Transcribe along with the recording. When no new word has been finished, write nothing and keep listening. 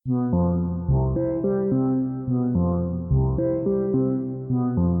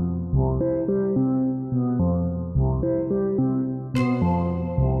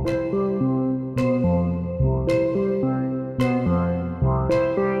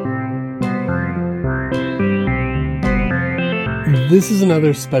This is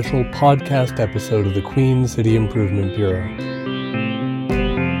another special podcast episode of the Queen City Improvement Bureau.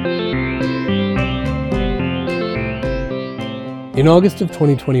 In August of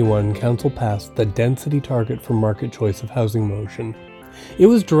 2021, Council passed the Density Target for Market Choice of Housing motion. It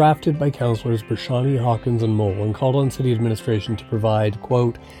was drafted by Councillors Bershani, Hawkins and Moll and called on City Administration to provide,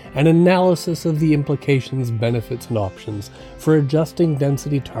 quote, an analysis of the implications, benefits and options for adjusting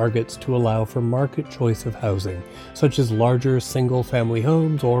density targets to allow for market choice of housing, such as larger single-family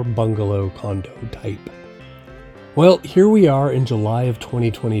homes or bungalow condo type. Well, here we are in July of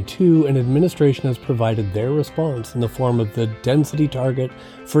 2022, and administration has provided their response in the form of the Density Target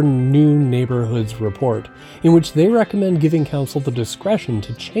for New Neighborhoods report, in which they recommend giving Council the discretion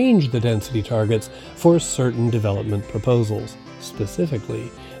to change the density targets for certain development proposals. Specifically,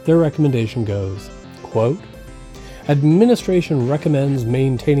 their recommendation goes, quote, administration recommends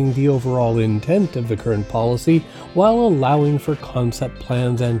maintaining the overall intent of the current policy while allowing for concept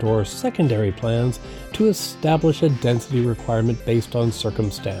plans and/or secondary plans to establish a density requirement based on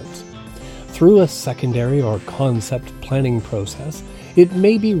circumstance. Through a secondary or concept planning process, it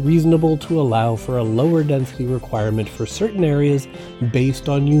may be reasonable to allow for a lower density requirement for certain areas based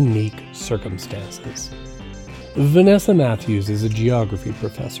on unique circumstances. Vanessa Matthews is a geography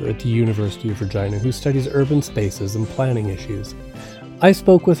professor at the University of Regina who studies urban spaces and planning issues. I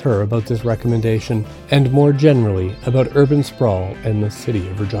spoke with her about this recommendation and more generally about urban sprawl and the city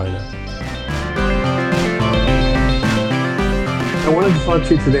of Regina. I wanted to talk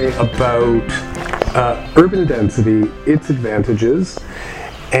to you today about urban density, its advantages,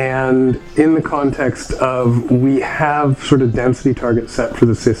 and in the context of we have sort of density targets set for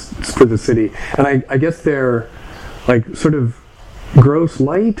the city, and I guess they're like sort of gross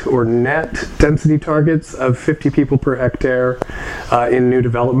light or net density targets of 50 people per hectare in new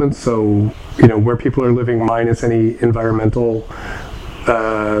developments, so you know where people are living minus any environmental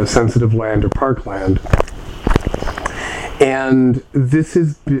sensitive land or parkland. And this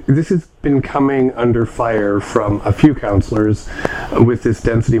has been coming under fire from a few councillors with this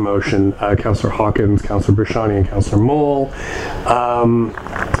density motion, Councillor Hawkins, Councillor Bershani, and Councillor Moll.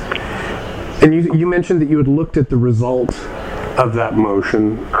 And you mentioned that you had looked at the result of that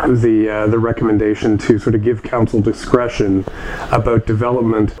motion, the recommendation to sort of give council discretion about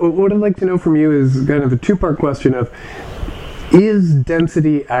development. What I'd like to know from you is kind of a two-part question of, is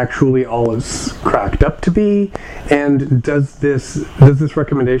density actually all it's cracked up to be? And does this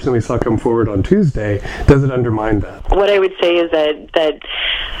recommendation that we saw come forward on Tuesday, does it undermine that? What I would say is that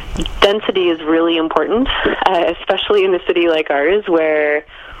density is really important, especially in a city like ours where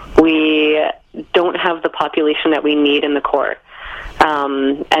we don't have the population that we need in the core.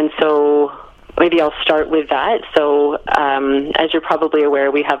 And so maybe I'll start with that. So as you're probably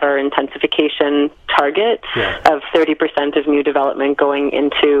aware, we have our intensification target of 30% of new development going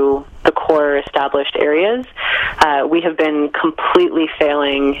into the core established areas. We have been completely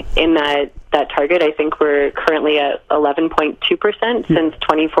failing in that target. I think we're currently at 11.2% since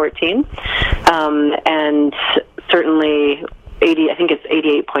 2014. And certainly I think it's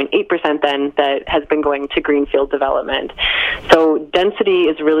 88.8% then that has been going to greenfield development. So density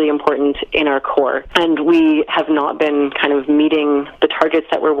is really important in our core, and we have not been kind of meeting the targets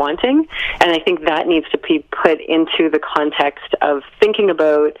that we're wanting. And I think that needs to be put into the context of thinking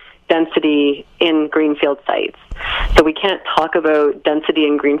about density in greenfield sites. So we can't talk about density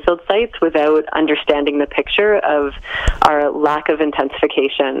in greenfield sites without understanding the picture of our lack of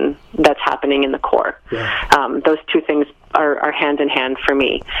intensification that's happening in the core. Those two things are hand in hand for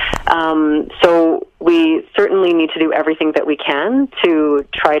me. So we certainly need to do everything that we can to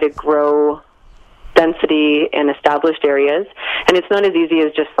try to grow density in established areas, and it's not as easy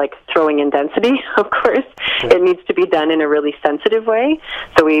as just like throwing in density, of course. It needs to be done in a really sensitive way.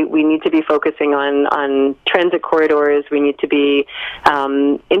 So we need to be focusing on transit corridors. We need to be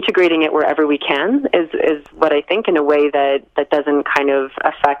integrating it wherever we can, is what I think, in a way that doesn't kind of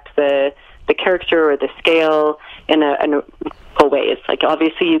affect the character or the scale in a full way. It's like,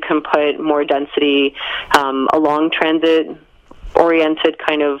 obviously you can put more density along transit oriented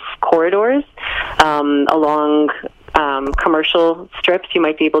kind of corridors, along commercial strips. You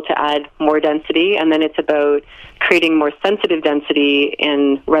might be able to add more density, and then it's about creating more sensitive density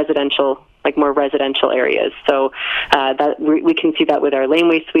in residential, like more residential areas. So that we can see that with our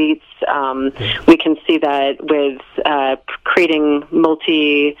laneway suites. We can see that with creating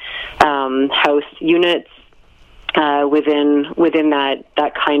multi-house units within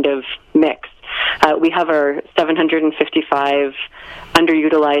that kind of mix. We have our 755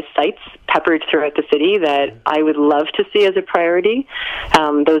 underutilized sites peppered throughout the city that I would love to see as a priority.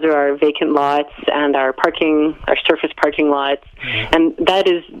 Those are our vacant lots and our surface parking lots. And that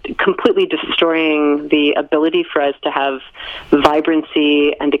is completely destroying the ability for us to have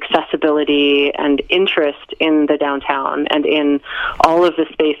vibrancy and accessibility and interest in the downtown and in all of the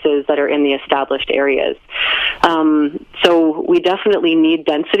spaces that are in the established areas. So we definitely need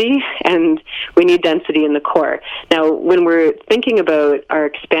density, and we need density in the core. Now, when we're thinking about our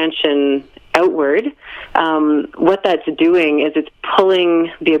expansion outward, what that's doing is it's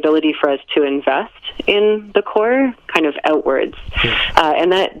pulling the ability for us to invest in the core kind of outwards.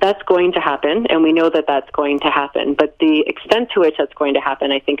 And that's going to happen, and we know that that's going to happen. But the extent to which that's going to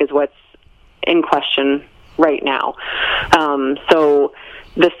happen, I think, is what's in question right now. So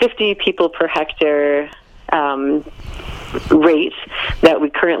the 50 people per hectare rate that we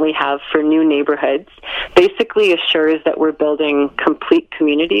currently have for new neighborhoods basically assures that we're building complete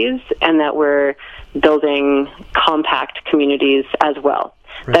communities and that we're building compact communities as well.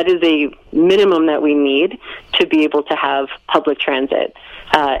 Right. That is a minimum that we need to be able to have public transit.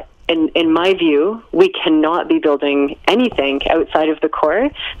 In my view, we cannot be building anything outside of the core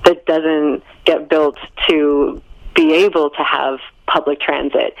that doesn't get built to be able to have public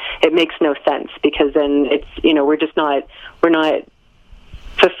transit. It makes no sense, because then it's, we're not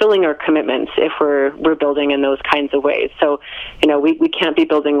fulfilling our commitments if we're building in those kinds of ways. So, we can't be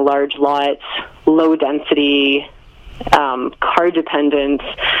building large lots, low density, car dependent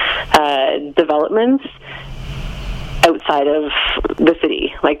developments outside of the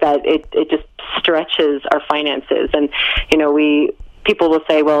city like that. It just stretches our finances, and people will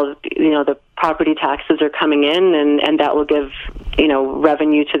say, well, the property taxes are coming in and that will give,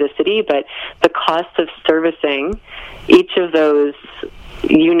 revenue to the city, but the cost of servicing each of those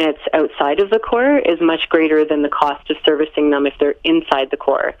units outside of the core is much greater than the cost of servicing them if they're inside the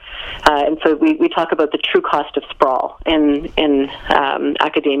core. And so we talk about the true cost of sprawl in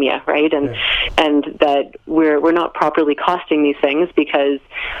academia, right? And that we're not properly costing these things, because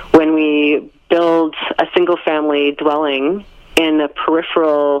when we build a single family dwelling in a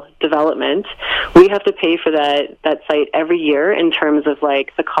peripheral development, we have to pay for that site every year in terms of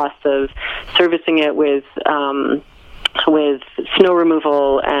like the cost of servicing it with snow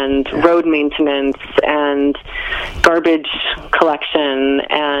removal and road maintenance and garbage collection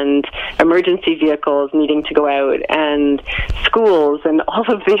and emergency vehicles needing to go out and schools and all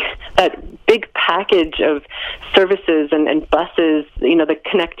of that big package of services and buses. The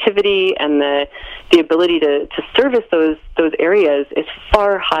connectivity and the ability to service those areas is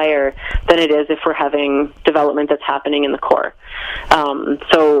far higher than it is if we're having development that's happening in the core.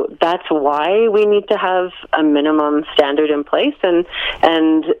 So that's why we need to have a minimum standard in place, and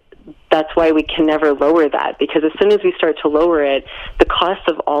that's why we can never lower that, because as soon as we start to lower it, the cost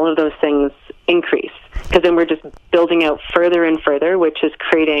of all of those things increase, because then we're just building out further and further, which is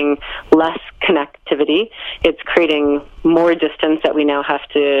creating less connectivity. It's creating more distance that we now have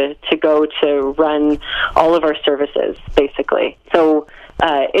to go to run all of our services, basically. So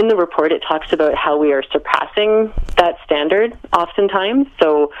in the report, it talks about how we are surpassing that standard oftentimes.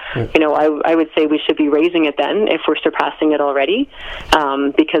 So, I would say we should be raising it then if we're surpassing it already,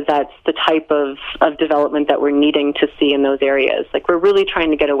 because that's the type of development that we're needing to see in those areas. Like, we're really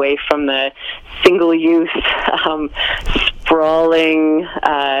trying to get away from the single-use, sprawling,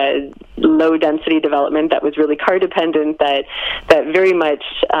 low-density development that was really car-dependent, that very much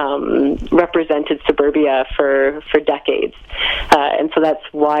represented suburbia for decades. And so that's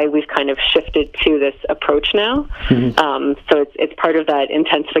why we've kind of shifted to this approach now. Mm-hmm. So it's part of that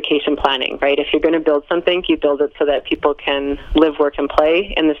intensification planning, right? If you're going to build something, you build it so that people can live, work, and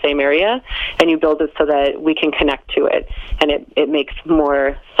play in the same area, and you build it so that we can connect to it, and it makes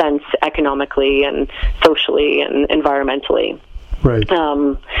more sense economically and socially and environmentally. Right.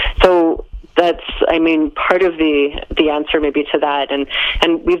 So that's, part of the answer maybe to that. And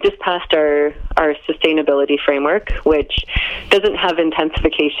we've just passed our sustainability framework, which doesn't have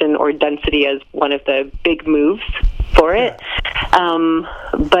intensification or density as one of the big moves for it.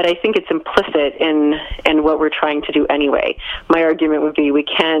 But I think it's implicit in what we're trying to do anyway. My argument would be we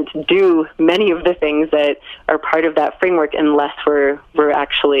can't do many of the things that are part of that framework unless we're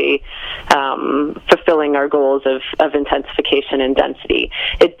actually fulfilling our goals of intensification and density.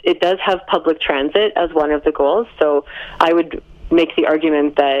 It does have public transit as one of the goals, so I would make the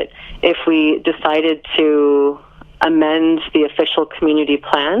argument that if we decided to amend the official community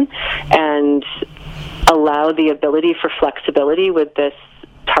plan and allow the ability for flexibility with this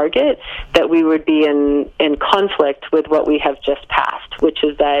target, that we would be in conflict with what we have just passed, which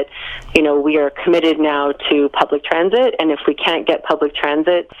is that, we are committed now to public transit, and if we can't get public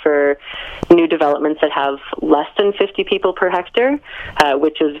transit for new developments that have less than 50 people per hectare,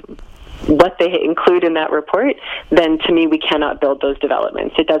 which is what they include in that report, then to me we cannot build those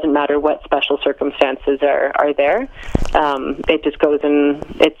developments. It doesn't matter what special circumstances are there. It just goes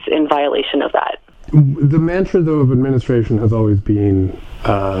it's in violation of that. The mantra, though, of administration has always been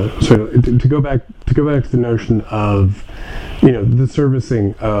to go back to the notion of, the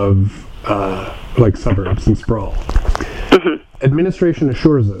servicing of like suburbs and sprawl. Mm-hmm. Administration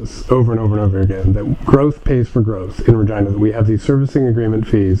assures us over and over and over again that growth pays for growth in Regina, that we have these servicing agreement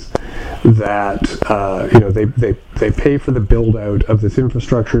fees that they pay for the build out of this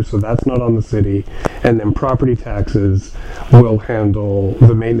infrastructure, so that's not on the city, and then property taxes will handle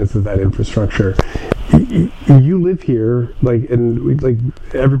the maintenance of that infrastructure. You live here, and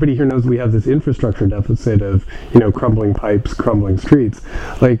everybody here knows we have this infrastructure deficit of, crumbling pipes, crumbling streets.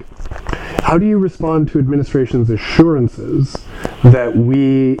 How do you respond to administration's assurances that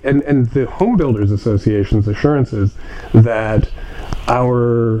and the Home Builders Association's assurances that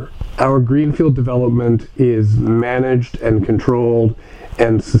our greenfield development is managed and controlled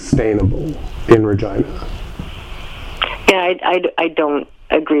and sustainable in Regina? Yeah, I don't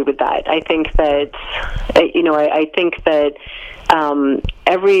agree with that. I think that, I think that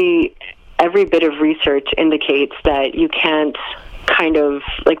every bit of research indicates that you can't kind of,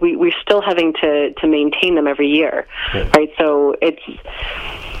 we're still having to maintain them every year, right? So it's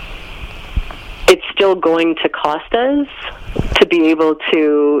still going to cost us to be able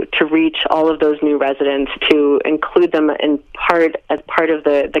to reach all of those new residents, to include them as part of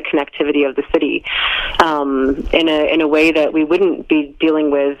the connectivity of the city, in a way that we wouldn't be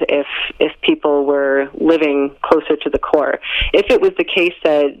dealing with if people were living closer to the core. If it was the case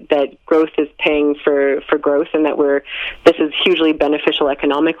that growth is paying for growth, and that this is hugely beneficial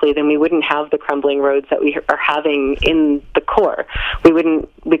economically, then we wouldn't have the crumbling roads that we are having in the core.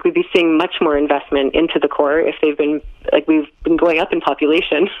 We'd be seeing much more investment into the core if we've been going up in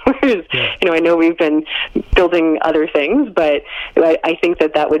population. Whereas, I know we've been building other things, but I think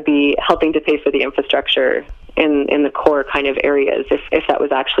that would be helping to pay for the infrastructure in the core kind of areas if that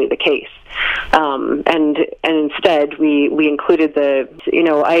was actually the case. And instead we included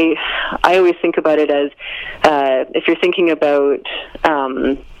I always think about it as, if you're thinking about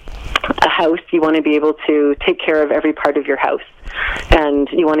a house, you want to be able to take care of every part of your house, and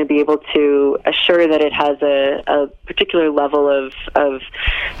you want to be able to assure that it has a particular level of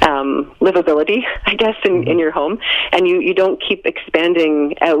livability, I guess, in your home, and you don't keep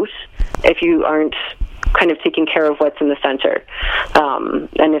expanding out if you aren't kind of taking care of what's in the center.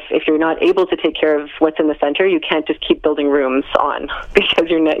 And if you're not able to take care of what's in the center, you can't just keep building rooms on, because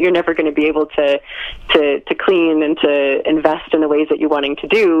you're never going to be able to clean and to invest in the ways that you're wanting to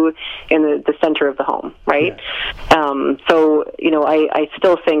do in the center of the home, right? Yeah. So I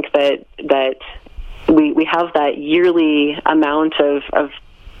still think that we have that yearly amount of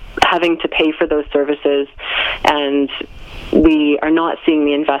having to pay for those services, and we are not seeing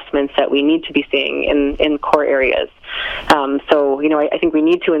the investments that we need to be seeing in core areas. So I think we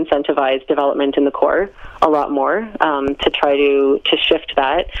need to incentivize development in the core a lot more, to try to shift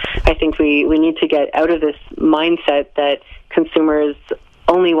that. I think we need to get out of this mindset that consumers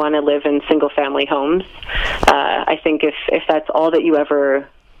only want to live in single-family homes. I think if that's all that you ever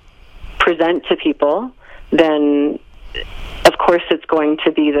present to people, then of course it's going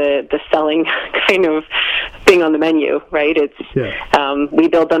to be the selling kind of thing on the menu, right? It's we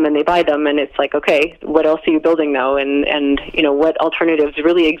build them and they buy them, and it's like, okay, what else are you building now? And what alternatives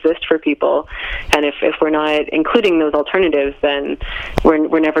really exist for people? And if we're not including those alternatives, then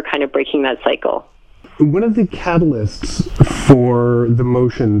we're never kind of breaking that cycle. One of the catalysts for the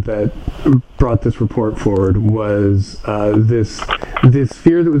motion that brought this report forward was this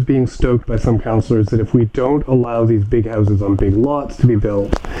fear that was being stoked by some councillors that if we don't allow these big houses on big lots to be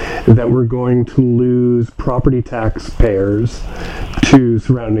built, that we're going to lose property tax payers to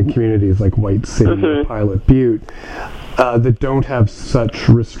surrounding communities like White City or Pilot Butte, that don't have such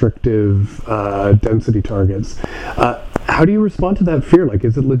restrictive density targets. How do you respond to that fear?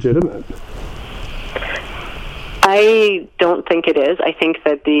 Is it legitimate? I don't think it is. I think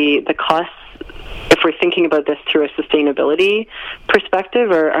that the costs, if we're thinking about this through a sustainability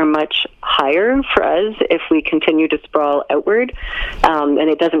perspective, are much higher for us if we continue to sprawl outward. And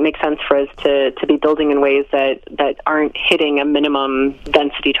it doesn't make sense for us to be building in ways that aren't hitting a minimum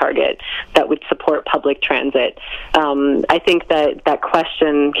density target that would support public transit. I think that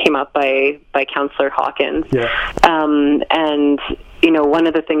question came up by Councillor Hawkins. Yeah. And one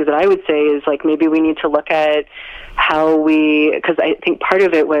of the things that I would say is, like, maybe we need to look at how because I think part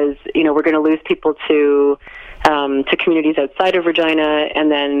of it was, we're going to lose people to communities outside of Regina,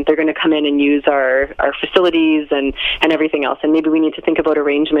 and then they're going to come in and use our facilities and everything else. And maybe we need to think about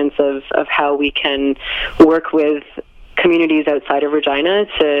arrangements of how we can work with communities outside of Regina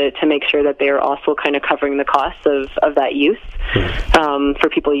to make sure that they are also kind of covering the costs of that use for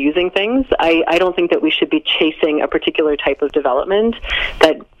people using things. I don't think that we should be chasing a particular type of development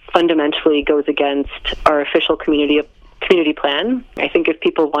that fundamentally goes against our official community plan. I think if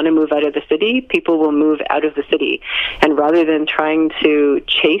people want to move out of the city, people will move out of the city. And rather than trying to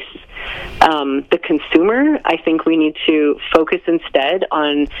chase the consumer, I think we need to focus instead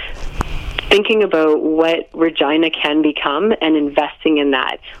on thinking about what Regina can become and investing in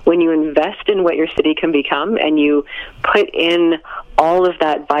that. When you invest in what your city can become and you put in all of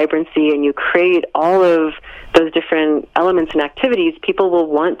that vibrancy and you create all of those different elements and activities, people will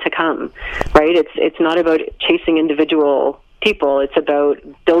want to come, right? It's not about chasing individual people. It's about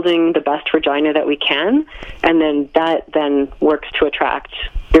building the best Regina that we can, and then that then works to attract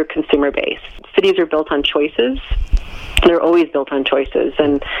your consumer base. Cities are built on choices. They're always built on choices,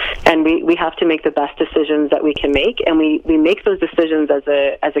 and we have to make the best decisions that we can make, and we make those decisions as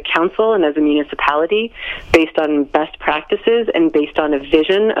a council and as a municipality based on best practices and based on a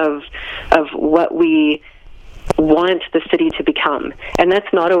vision of what we want the city to become. And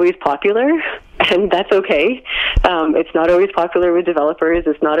that's not always popular, and that's okay. It's not always popular with developers.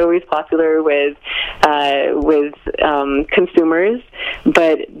 It's not always popular with consumers,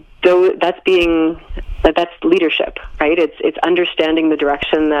 but that's leadership, right? It's understanding the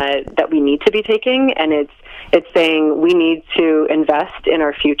direction that we need to be taking, and it's saying we need to invest in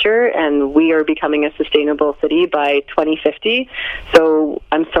our future, and we are becoming a sustainable city by 2050. So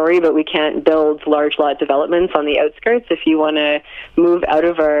I'm sorry, but we can't build large lot developments on the outskirts. If you want to move out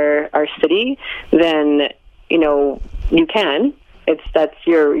of our city, then you can. That's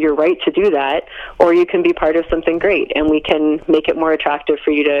your right to do that, or you can be part of something great, and we can make it more attractive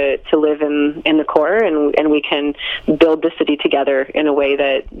for you to live in the core, and we can build the city together in a way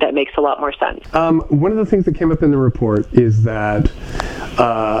that makes a lot more sense. One of the things that came up in the report is that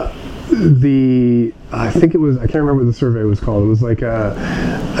I think it was, I can't remember what the survey was called. It was like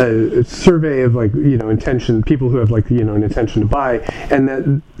a survey of intention, people who have an intention to buy, and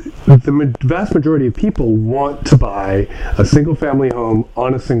that the vast majority of people want to buy a single family home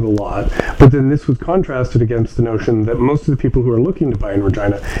on a single lot. But then this was contrasted against the notion that most of the people who are looking to buy in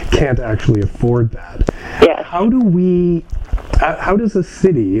Regina can't actually afford that. Yes. How does a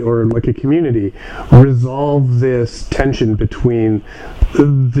city or like a community resolve this tension between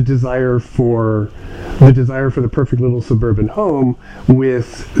the desire for the perfect little suburban home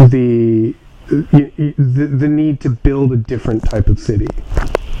with the need to build a different type of city?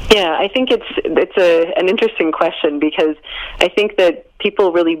 Yeah, I think it's an interesting question, because I think that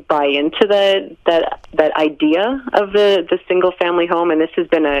people really buy into that idea of the single family home, and this has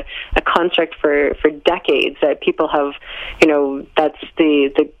been a construct for decades that people have, that's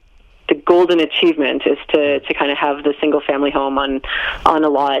the golden achievement is to kind of have the single family home on a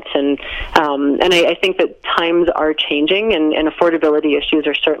lot, and I think that times are changing, and affordability issues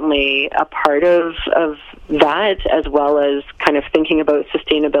are certainly a part of that, as well as kind of thinking about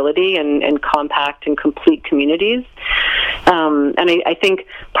sustainability and compact and complete communities. And I think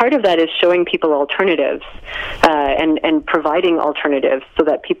part of that is showing people alternatives and providing alternatives so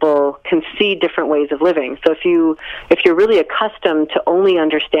that people can see different ways of living. So if you're really accustomed to only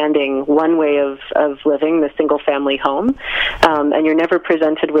understanding one way of living, the single family home, and you're never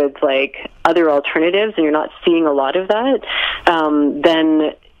presented with other alternatives, and you're not seeing a lot of that,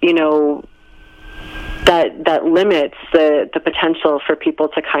 then that limits the potential for people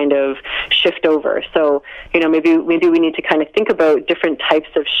to kind of shift over. So, maybe we need to kind of think about different types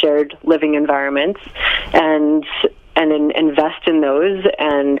of shared living environments and invest in those.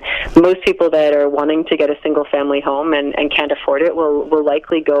 And most people that are wanting to get a single family home and can't afford it will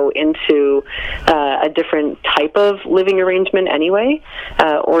likely go into a different type of living arrangement anyway,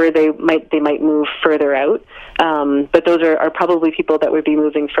 or they might move further out. But those are probably people that would be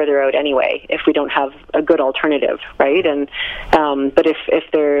moving further out anyway if we don't have a good alternative, right? And but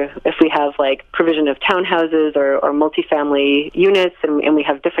if we have provision of townhouses or multifamily units, and we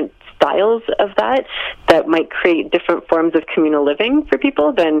have different styles of that might create different forms of communal living for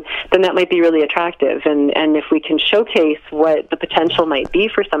people, then that might be really attractive. And if we can showcase what the potential might be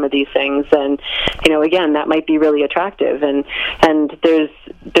for some of these things, then again, that might be really attractive. And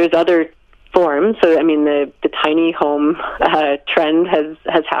there's other form. So, I mean, the tiny home trend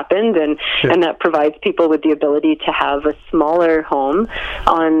has happened, and that provides people with the ability to have a smaller home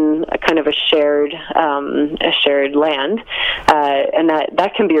on a kind of a shared land, and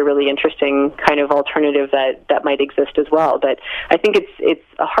that can be a really interesting kind of alternative that might exist as well. But I think it's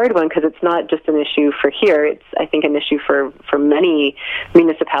a hard one because it's not just an issue for here. It's, I think, an issue for many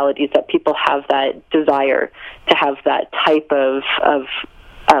municipalities, that people have that desire to have that type of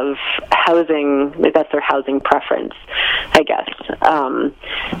housing, that's their housing preference, I guess.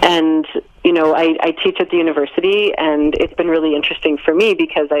 And, you know, I teach at the university, and it's been really interesting for me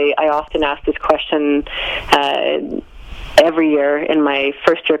because I often ask this question every year in my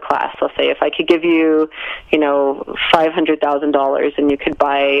first year class. I'll say, if I could give you, you know, $500,000 and you could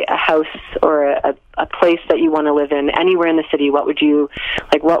buy a house or a place that you want to live in anywhere in the city, where would you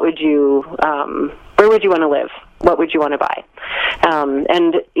want to live? What would you want to buy?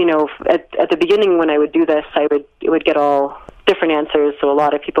 And, you know, at the beginning when I would do this, it would get all different answers. So a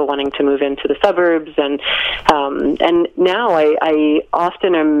lot of people wanting to move into the suburbs, and now I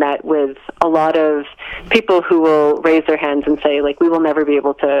often am met with a lot of people who will raise their hands and say, like, we will never be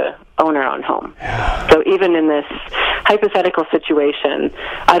able to own our own home. So even in this hypothetical situation,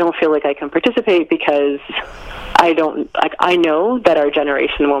 I don't feel like I can participate because I know that our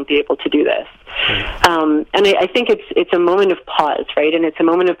generation won't be able to do this. And I think it's a moment of pause, right? And it's a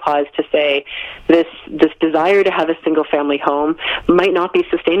moment of pause to say this desire to have a single family home might not be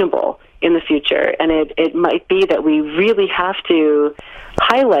sustainable in the future. And it might be that we really have to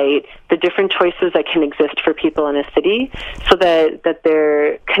highlight the different choices that can exist for people in a city, so that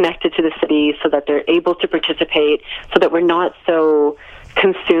they're connected to the city, so that they're able to participate, so that we're not so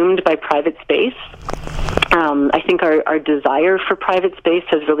consumed by private space. I think our desire for private space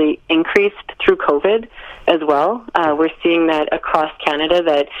has really increased through COVID as well. We're seeing that across Canada,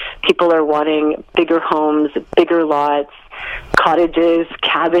 that people are wanting bigger homes, bigger lots, cottages,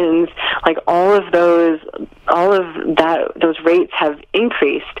 cabins, like those rates have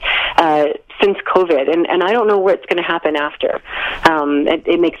increased since COVID, and I don't know what's going to happen after.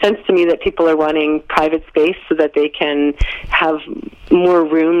 It makes sense to me that people are wanting private space so that they can have more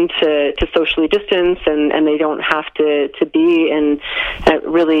room to socially distance, and they don't have to be in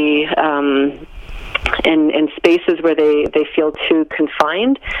really in spaces where they feel too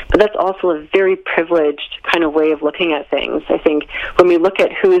confined. But that's also a very privileged kind of way of looking at things. I think when we look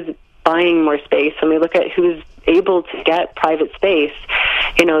at who's buying more space, when we look at who's able to get private space,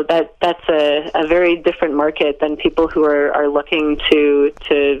 you know, that's a very different market than people who are looking to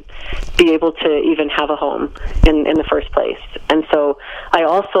be able to even have a home in the first place. And so I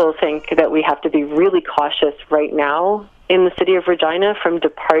also think that we have to be really cautious right now in the city of Regina from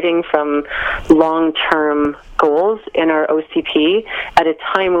departing from long-term goals in our OCP at a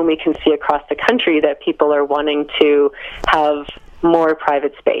time when we can see across the country that people are wanting to have more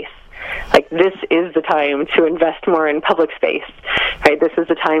private space. Like, this is the time to invest more in public space, right? This is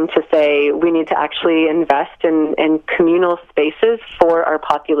the time to say we need to actually invest in communal spaces for our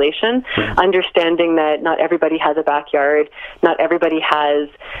population, understanding that not everybody has a backyard, not everybody has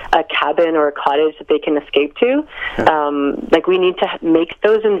a cabin or a cottage that they can escape to. Like, we need to make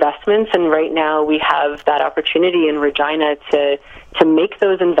those investments, and right now we have that opportunity in Regina to make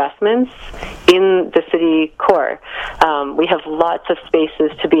those investments in the city core. We have lots of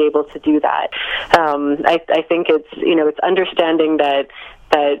spaces to be able to do that. I think it's understanding that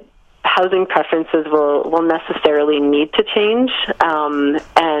housing preferences will necessarily need to change,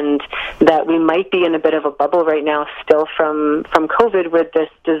 and that we might be in a bit of a bubble right now still from COVID, with this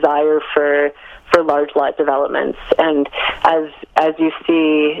desire for large lot developments. And as you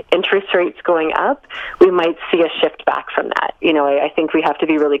see interest rates going up, we might see a shift back from that. You know, I think we have to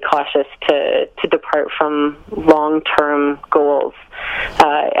be really cautious to depart from long-term goals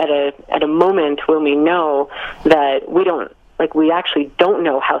at a moment when we know that we actually don't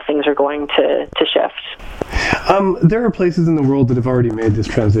know how things are going to shift. There are places in the world that have already made this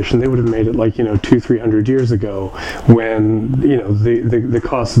transition. They would have made it 200-300 years ago, when the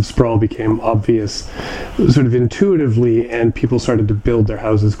cost of sprawl became obvious sort of intuitively, and people started to build their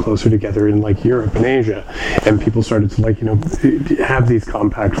houses closer together in Europe and Asia, and people started to have these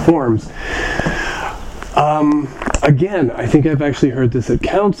compact forms. Again, I think I've actually heard this at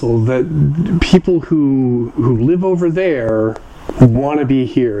council, that people who live over there want to be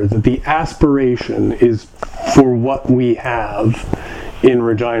here, that the aspiration is for what we have in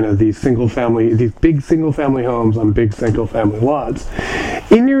Regina, these big single family homes on big single family lots.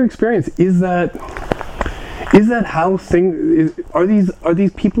 In your experience, is that how are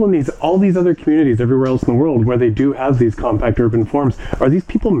these people in all these other communities everywhere else in the world where they do have these compact urban forms, are these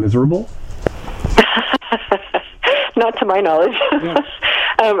people miserable? not to my knowledge. Yeah.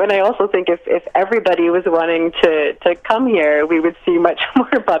 And I also think if everybody was wanting to come here, we would see much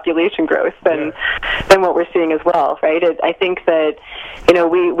more population growth than what we're seeing as well, right? I think that,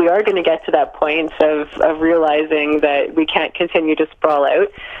 we are going to get to that point of realizing that we can't continue to sprawl out.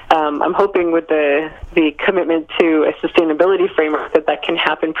 I'm hoping with the commitment to a sustainability framework that can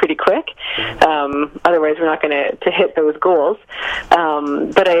happen pretty quick. Otherwise, we're not going to hit those goals.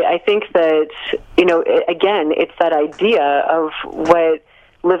 But I think that, again, it's that idea of what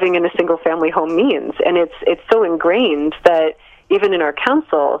living in a single-family home means, and it's so ingrained that even in our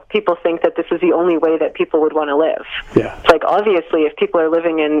council, people think that this is the only way that people would want to live. Yeah. It's like, obviously, if people are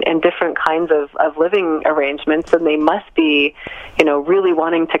living in different kinds of living arrangements, then they must be, really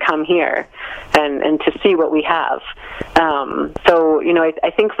wanting to come here and to see what we have. So,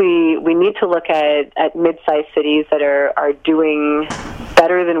 I think we need to look at mid-sized cities that are doing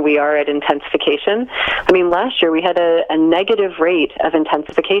better than we are at intensification. I mean, last year we had a negative rate of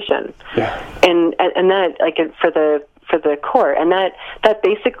intensification. Yeah. And that, like, for the core, and that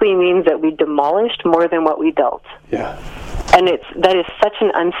basically means that we demolished more than what we built. Yeah. And that is such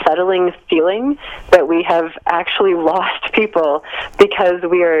an unsettling feeling that we have actually lost people because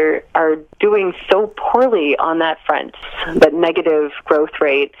we are doing so poorly on that front, that negative growth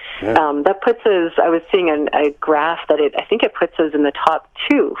rate. Yeah. That puts us, I was seeing a graph that I think it puts us in the top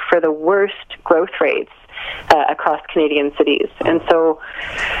 2 for the worst growth rates across Canadian cities. And so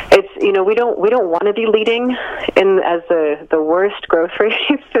it's, we don't want to be leading in as the worst growth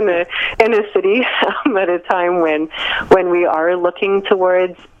rates in a city at a time when we are looking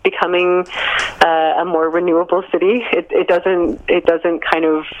towards becoming a more renewable city. It doesn't kind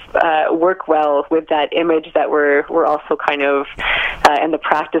of work well with that image that we're also kind of and the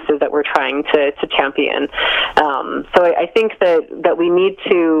practices that we're trying to champion. So I think that we need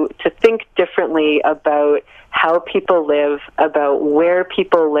to think differently about how people live, about where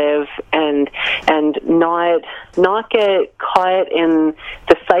people live, and not get caught in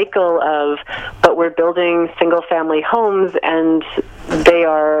the cycle of, but we're building single family homes and they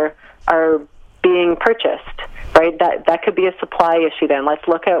are being purchased, right? That could be a supply issue then. Let's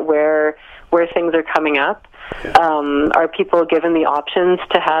look at where things are coming up. Are people given the options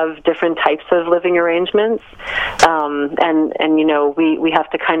to have different types of living arrangements? And we have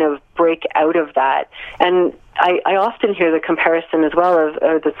to kind of break out of that. And I often hear the comparison as well of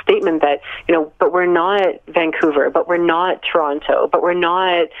the statement that, but we're not Vancouver, but we're not Toronto, but we're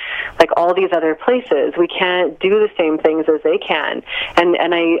not like all these other places. We can't do the same things as they can.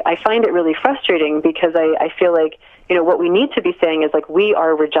 And I find it really frustrating because I feel like, what we need to be saying is, like, we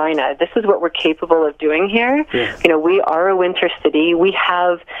are Regina. This is what we're capable of doing here. Yeah. We are a winter city. We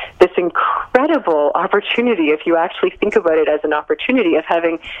have this incredible opportunity, if you actually think about it as an opportunity, of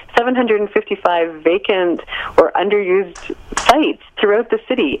having 755 vacant or underused sites throughout the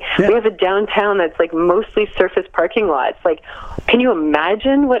city. Yeah. We have a downtown that's like mostly surface parking lots. Like, can you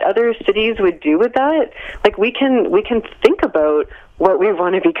imagine what other cities would do with that? Like, we can think about what we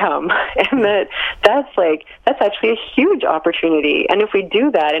want to become, and that's actually a huge opportunity. And if we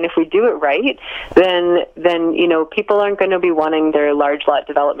do that, and if we do it right, then people aren't going to be wanting their large lot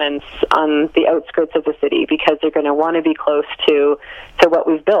developments on the outskirts of the city, because they're going to want to be close to what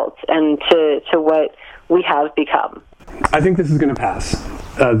we've built and to what we have become. I think this is going to pass.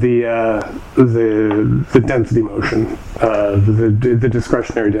 The density motion, the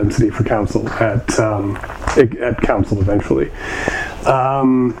discretionary density for council at council eventually.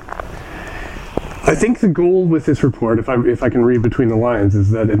 I think the goal with this report, if I can read between the lines, is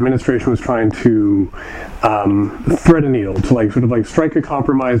that administration was trying to thread a needle to strike a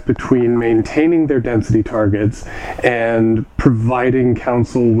compromise between maintaining their density targets and providing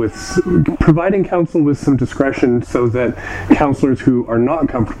council with some discretion, so that councillors who are not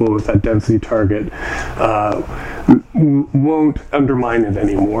comfortable with that density target won't undermine it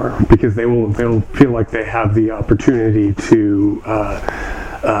anymore, because they'll feel like they have the opportunity to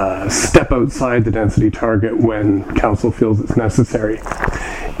step outside the density target when council feels it's necessary.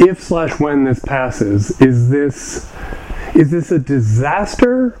 If/when this passes, is this a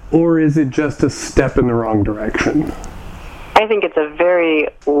disaster, or is it just a step in the wrong direction? I think it's a very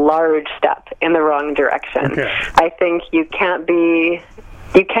large step in the wrong direction. Okay. I think you can't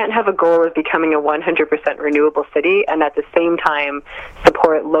have a goal of becoming a 100% renewable city and at the same time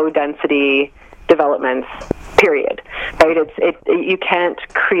support low density developments, period. Right? You can't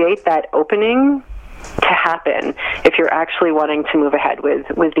create that opening to happen if you're actually wanting to move ahead with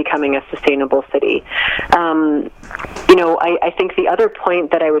becoming a sustainable city. I think the other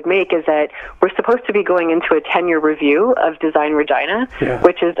point that I would make is that we're supposed to be going into a 10-year review of Design Regina,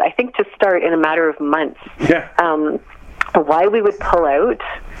 which is, I think, to start in a matter of months. Yeah. why we would pull out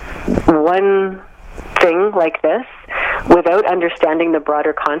one thing like this without understanding the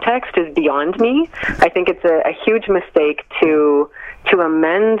broader context is beyond me. I think it's a huge mistake to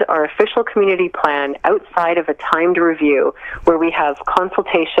amend our official community plan outside of a timed review where we have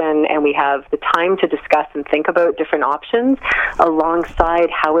consultation and we have the time to discuss and think about different options alongside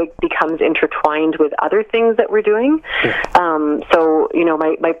how it becomes intertwined with other things that we're doing. So,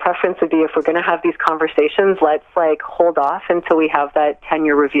 my preference would be, if we're going to have these conversations, let's hold off until we have that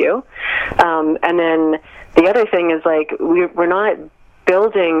 10-year review. And then the other thing is we're not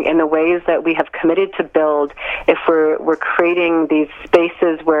building in the ways that we have committed to build if we're creating these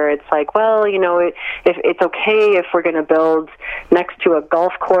spaces where it's if it's okay if we're going to build next to a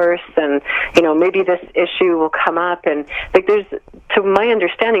golf course and maybe this issue will come up, and there's, to my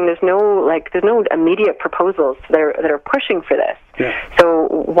understanding, there's no immediate proposals that are pushing for this. So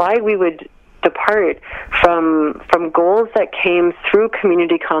why we would depart from goals that came through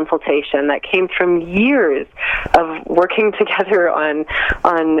community consultation, that came from years of working together on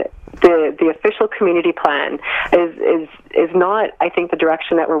the official community plan is not, I think, the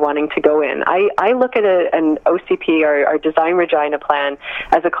direction that we're wanting to go in. I look at an OCP, our Design Regina plan,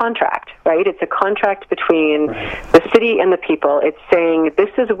 as a contract, right? It's a contract between the city and the people. It's saying, this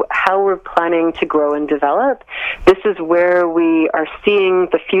is how we're planning to grow and develop. This is where we are seeing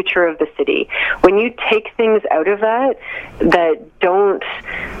the future of the city. When you take things out of that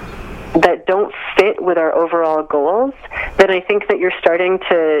don't fit with our overall goals, then I think that you're starting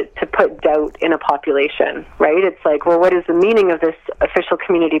to put doubt in a population, right? It's what is the meaning of this official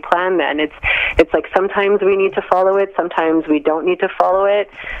community plan then? It's sometimes we need to follow it, sometimes we don't need to follow it,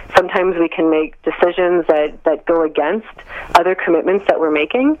 sometimes we can make decisions that go against other commitments that we're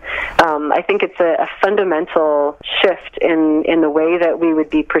making. I think it's a fundamental shift in the way that we would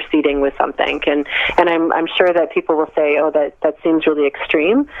be proceeding with something, and I'm sure that people will say, oh, that seems really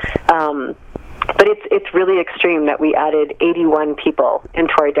extreme. But it's really extreme that we added 81 people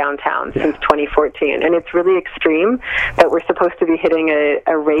into our downtown since 2014, and it's really extreme that we're supposed to be hitting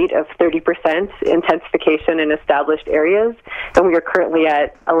a rate of 30% intensification in established areas, and we are currently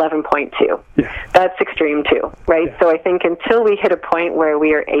at 11.2. That's extreme too, right? So I think until we hit a point where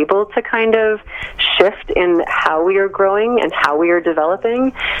we are able to kind of shift in how we are growing and how we are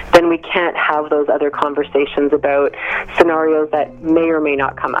developing, then we can't have those other conversations about scenarios that may or may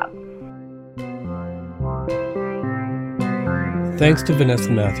not come up. Thanks to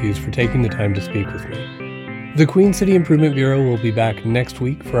Vanessa Matthews for taking the time to speak with me. The Queen City Improvement Bureau will be back next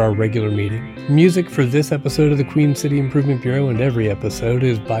week for our regular meeting. Music for this episode of the Queen City Improvement Bureau and every episode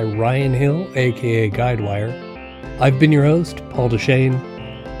is by Ryan Hill, aka Guidewire. I've been your host, Paul Deshane.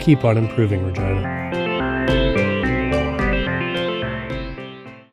 Keep on improving, Regina.